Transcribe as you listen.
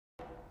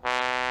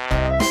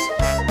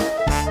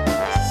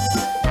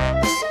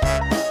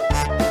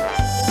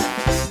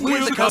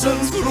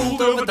cousins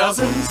ruled over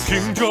dozens.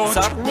 King George,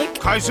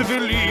 Kaiser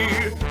Willy.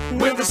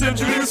 When the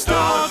century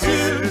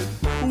started,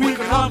 we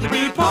could hardly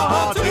be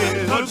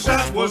parted. But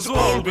that was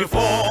all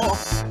before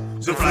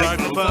the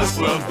frightful First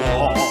World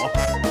War.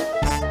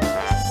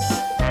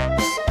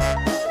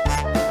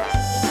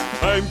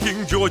 I'm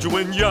King George.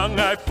 When young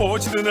I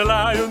forged an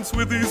alliance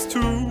with these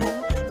two.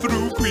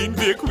 Through Queen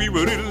Vic we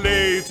were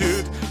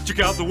related.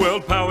 Check out the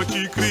world power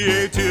she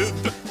created.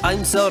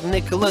 I'm Sir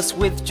Nicholas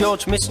with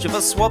George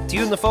Mischievous. Swapped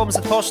uniforms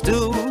at posh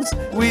dues.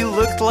 We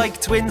looked like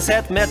twins,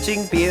 had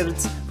matching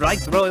beards. Right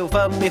royal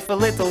fun if a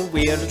little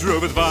weird.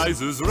 Drove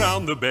advisors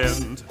round the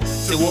bend.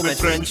 The woman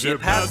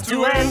friendship has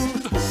to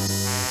end.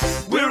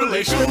 We're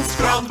relations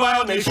crowned by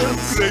our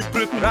nations, Great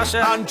Britain,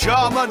 Russia and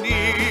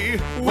Germany.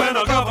 When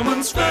our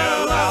governments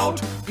fell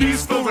out,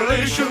 peaceful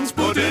relations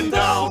put in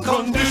down,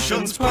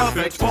 conditions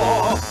perfect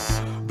for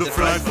the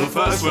frightful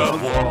First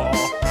World War.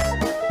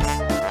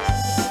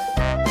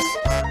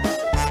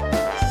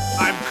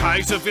 I'm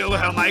Kaiser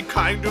Wilhelm. I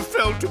kind of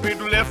felt to be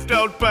left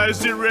out by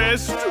the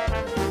rest.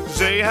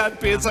 They had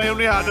beards, I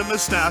only had a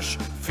moustache.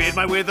 Feared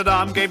my withered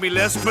arm gave me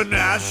less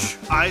panache.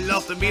 I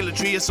love the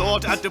military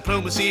assault and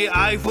diplomacy.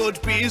 I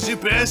would be the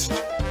best.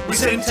 We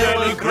sent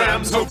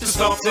telegrams, hoped to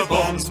stop the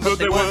bombs, but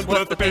they weren't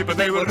worth the paper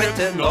they were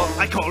written on.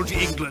 I called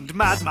England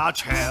Mad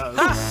March Hell.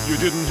 You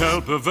didn't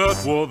help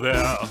avert war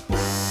there.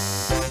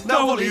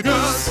 Now all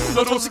leaders,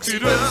 not all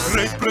succeeders,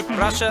 Great Britain,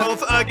 Russia,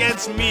 both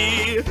against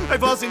me. I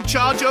was in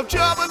charge of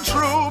German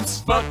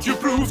troops, but you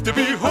proved to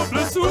be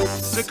hopeless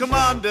oops. The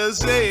commanders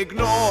they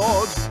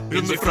ignored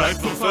in the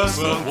frightful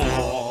First World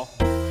War.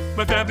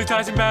 My family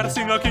ties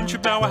embarrassing, our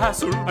kinship now a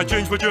hassle. I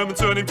changed my German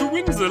surname to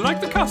Windsor, like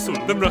the castle.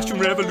 Then Russian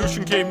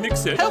Revolution came, Nick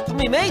said, help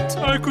me, mate!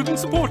 I couldn't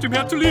support him,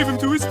 had to leave him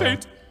to his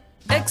fate.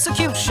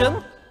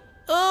 Execution?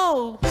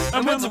 Oh!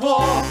 And when the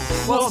war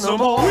was no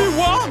more, we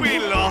won! We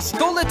lost!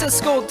 Call it a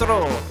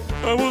scoldro!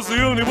 I was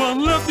the only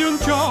one left in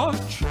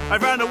charge. I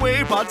ran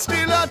away, but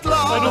still at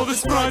large. And all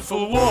this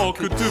frightful war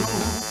could do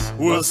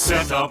was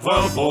set up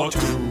World War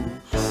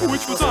II,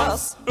 which was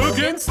us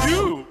against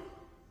you.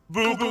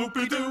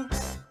 Boo-boop-be-doo.